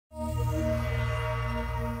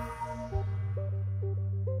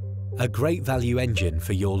A great value engine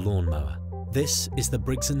for your lawnmower. This is the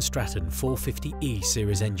Briggs Stratton 450E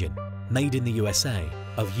series engine, made in the USA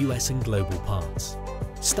of US and global parts.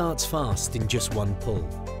 Starts fast in just one pull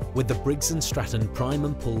with the Briggs Stratton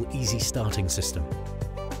Prime&Pull easy starting system.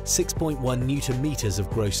 6.1 Newton meters of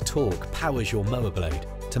gross torque powers your mower blade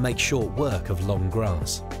to make short work of long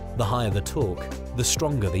grass. The higher the torque, the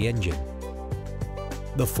stronger the engine.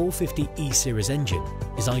 The 450E series engine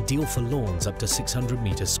is ideal for lawns up to 600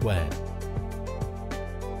 meters squared.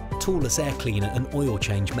 Toolless air cleaner and oil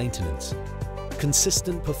change maintenance.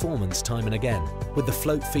 Consistent performance time and again with the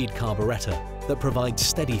float feed carburetor that provides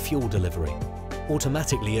steady fuel delivery.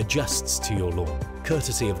 Automatically adjusts to your lawn,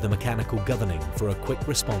 courtesy of the mechanical governing for a quick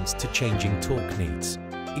response to changing torque needs.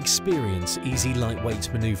 Experience easy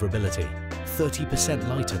lightweight maneuverability, 30%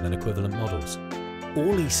 lighter than equivalent models.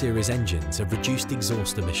 All E-Series engines have reduced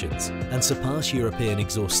exhaust emissions and surpass European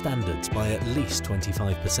exhaust standards by at least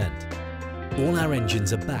 25%. All our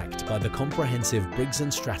engines are backed by the comprehensive Briggs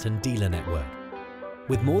 & Stratton dealer network.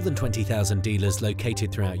 With more than 20,000 dealers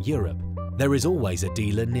located throughout Europe, there is always a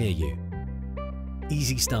dealer near you.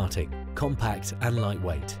 Easy starting, compact and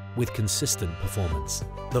lightweight, with consistent performance.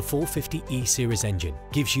 The 450E series engine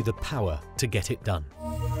gives you the power to get it done.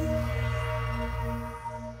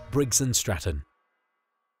 Briggs & Stratton.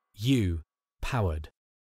 You powered.